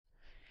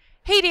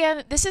Hey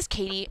Dan, this is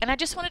Katie, and I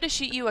just wanted to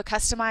shoot you a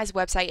customized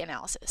website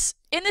analysis.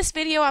 In this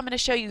video, I'm going to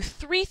show you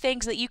 3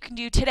 things that you can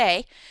do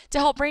today to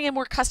help bring in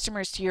more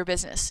customers to your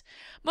business.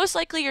 Most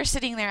likely you're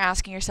sitting there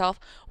asking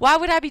yourself, why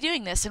would I be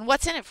doing this and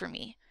what's in it for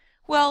me?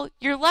 Well,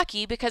 you're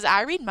lucky because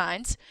I read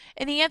minds,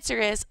 and the answer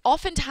is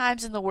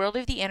oftentimes in the world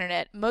of the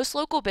internet, most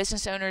local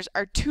business owners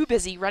are too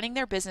busy running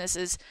their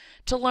businesses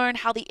to learn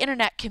how the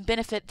internet can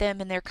benefit them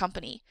and their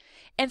company.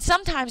 And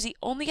sometimes the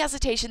only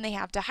hesitation they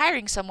have to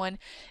hiring someone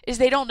is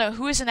they don't know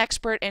who is an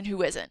expert and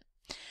who isn't.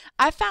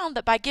 I've found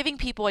that by giving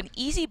people an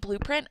easy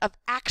blueprint of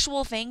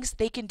actual things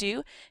they can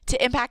do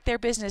to impact their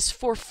business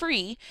for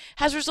free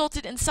has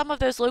resulted in some of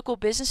those local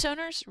business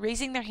owners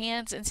raising their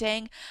hands and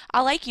saying,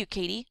 I like you,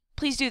 Katie.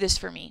 Please do this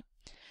for me.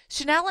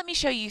 So now let me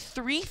show you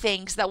 3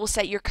 things that will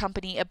set your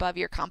company above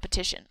your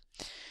competition.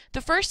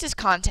 The first is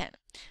content.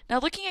 Now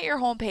looking at your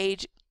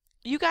homepage,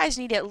 you guys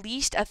need at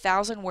least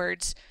 1,000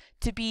 words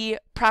to be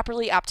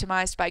properly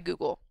optimized by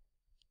Google.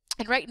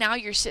 And right now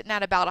you're sitting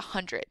at about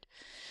 100.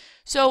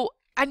 So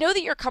I know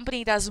that your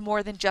company does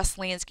more than just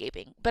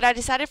landscaping, but I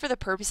decided for the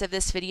purpose of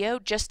this video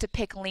just to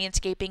pick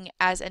landscaping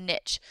as a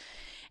niche.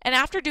 And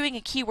after doing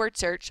a keyword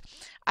search,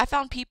 I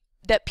found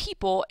that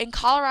people in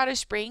Colorado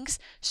Springs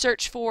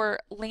search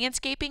for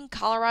landscaping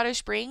Colorado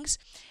Springs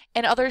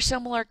and other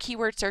similar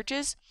keyword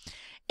searches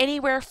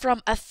anywhere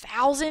from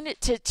 1,000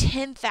 to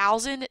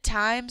 10,000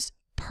 times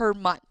per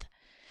month.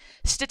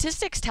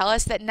 Statistics tell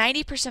us that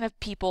 90% of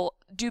people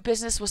do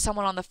business with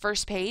someone on the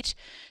first page,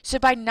 so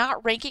by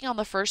not ranking on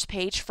the first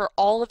page for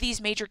all of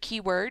these major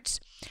keywords,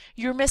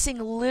 you're missing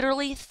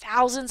literally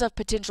thousands of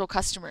potential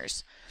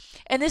customers.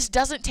 And this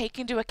doesn't take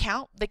into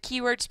account the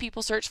keywords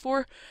people search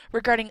for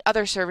regarding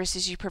other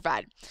services you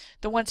provide,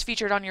 the ones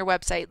featured on your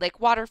website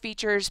like water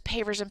features,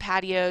 pavers and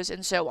patios,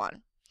 and so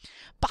on.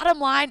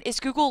 Bottom line is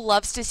Google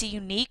loves to see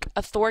unique,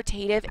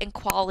 authoritative, and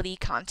quality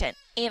content,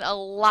 and a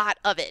lot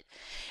of it.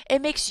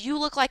 It makes you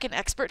look like an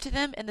expert to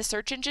them in the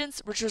search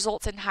engines, which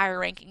results in higher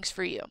rankings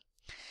for you.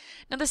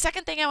 Now the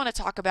second thing I want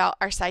to talk about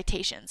are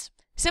citations.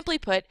 Simply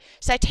put,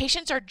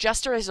 citations are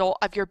just a result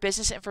of your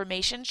business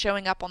information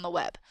showing up on the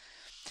web.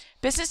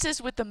 Businesses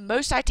with the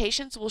most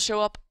citations will show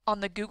up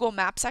on the Google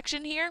Map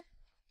section here,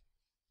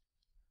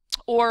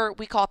 or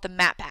we call it the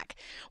map pack,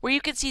 where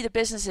you can see the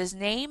business's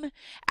name,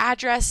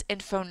 address,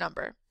 and phone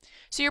number.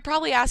 So you're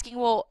probably asking,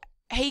 well,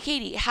 hey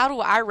Katie, how do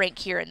I rank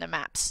here in the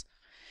maps?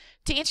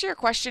 To answer your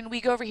question,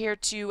 we go over here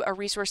to a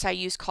resource I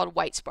use called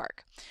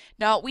Whitespark.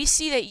 Now we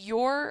see that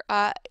your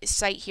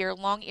site here,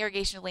 Long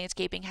Irrigation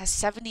Landscaping, has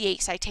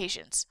 78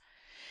 citations.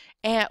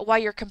 And while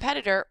your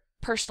competitor,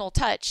 Personal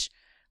Touch,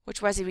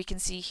 which was we can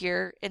see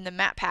here in the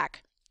map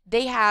pack,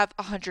 they have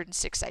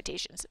 106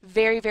 citations.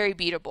 Very, very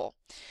beatable.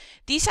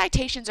 These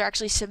citations are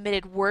actually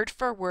submitted word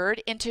for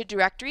word into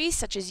directories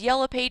such as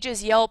Yellow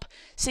Pages, Yelp,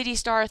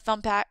 CityStar,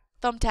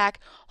 Thumbtack,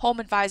 Home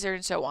Advisor,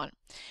 and so on.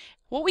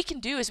 What we can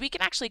do is we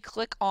can actually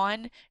click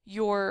on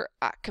your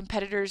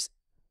competitors'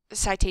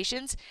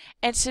 citations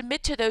and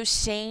submit to those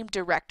same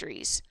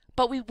directories.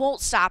 But we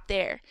won't stop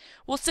there.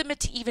 We'll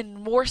submit to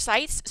even more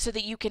sites so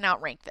that you can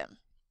outrank them.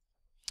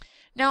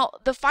 Now,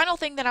 the final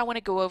thing that I want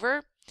to go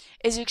over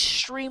is an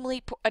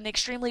extremely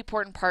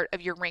important part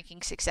of your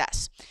ranking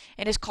success,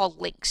 and it's called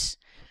links.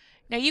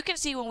 Now you can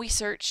see when we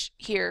search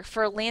here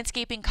for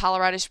landscaping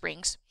Colorado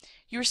Springs,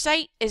 your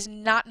site is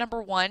not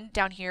number 1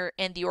 down here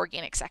in the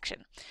organic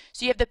section.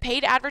 So you have the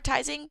paid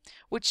advertising,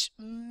 which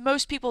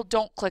most people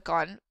don't click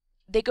on.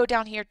 They go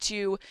down here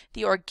to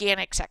the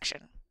organic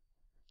section.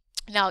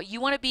 Now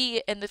you want to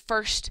be in the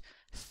first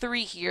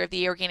 3 here of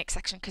the organic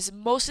section because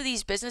most of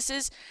these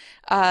businesses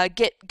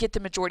get the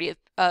majority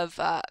of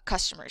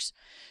customers.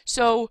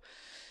 So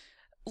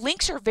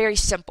links are very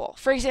simple.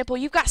 For example,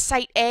 you've got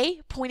site A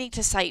pointing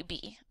to site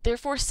B.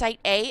 Therefore, site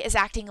A is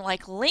acting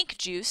like link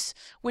juice,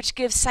 which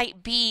gives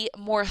site B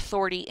more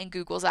authority in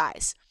Google's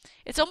eyes.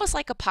 It's almost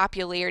like a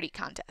popularity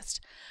contest,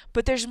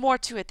 but there's more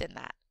to it than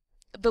that.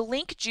 The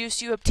link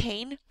juice you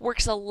obtain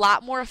works a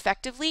lot more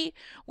effectively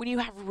when you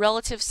have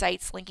relative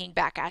sites linking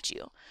back at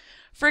you.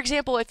 For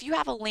example, if you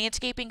have a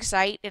landscaping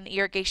site, an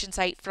irrigation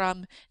site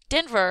from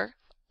Denver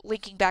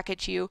linking back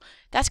at you,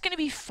 that's going to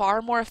be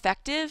far more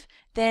effective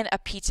than a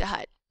Pizza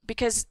Hut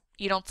because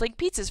you don't link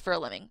pizzas for a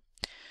living.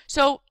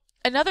 So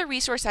another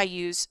resource I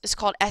use is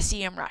called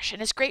SEMrush,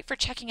 and it's great for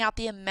checking out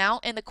the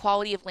amount and the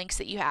quality of links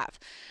that you have.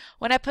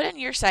 When I put in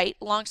your site,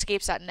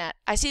 longscapes.net,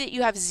 I see that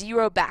you have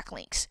 0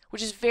 backlinks,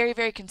 which is very,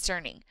 very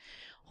concerning.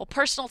 Well,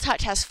 Personal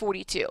Touch has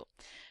 42.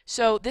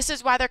 So this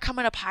is why they're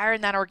coming up higher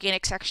in that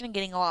organic section and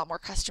getting a lot more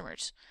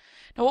customers.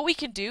 Now what we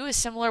can do is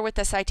similar with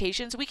the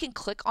citations. We can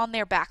click on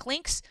their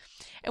backlinks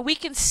and we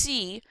can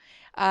see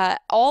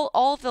all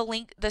of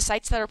the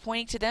sites that are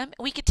pointing to them.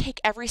 We could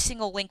take every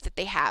single link that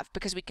they have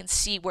because we can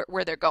see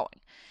where they're going.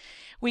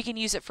 We can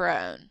use it for our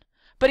own.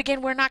 But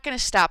again, we're not going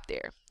to stop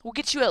there. We'll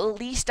get you at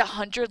least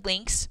 100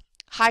 links,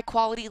 high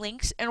quality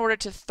links, in order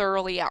to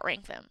thoroughly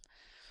outrank them.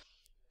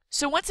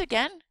 So once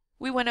again,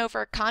 we went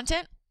over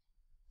content.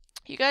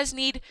 You guys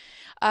need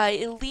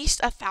at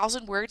least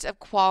 1,000 words of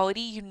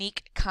quality,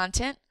 unique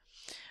content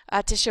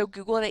to show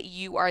Google that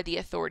you are the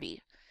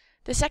authority.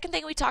 The second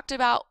thing we talked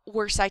about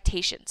were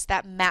citations,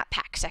 that map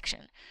pack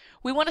section.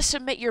 We want to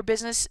submit your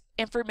business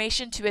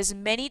information to as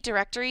many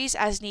directories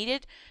as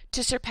needed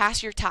to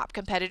surpass your top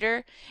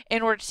competitor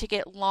in order to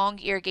get long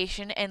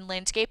irrigation and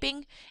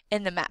landscaping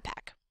in the map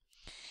pack.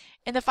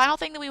 And the final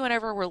thing that we went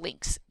over were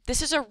links.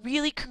 This is a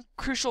really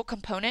crucial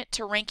component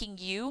to ranking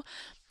you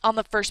on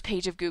the first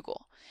page of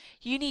Google.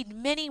 You need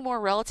many more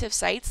relative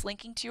sites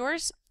linking to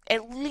yours,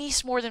 at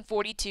least more than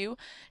 42,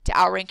 to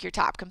outrank your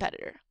top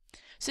competitor.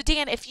 So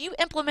Dan, if you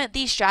implement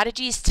these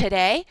strategies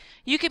today,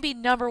 you can be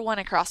 #1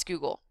 across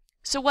Google.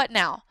 So what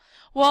now?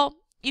 Well,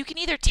 you can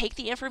either take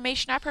the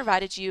information I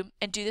provided you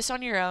and do this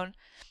on your own.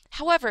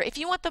 However, if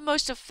you want the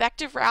most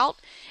effective route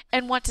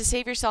and want to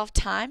save yourself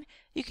time,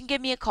 you can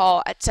give me a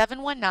call at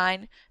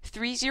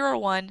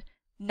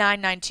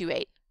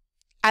 719-301-9928.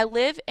 I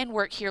live and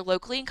work here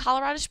locally in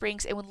Colorado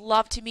Springs and would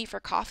love to meet for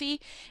coffee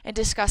and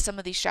discuss some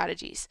of these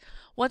strategies.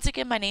 Once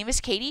again, my name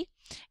is Katie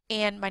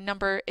and my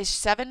number is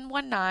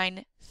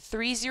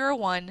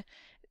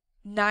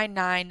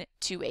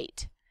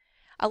 719-301-9928.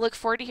 I look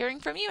forward to hearing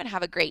from you and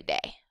have a great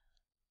day.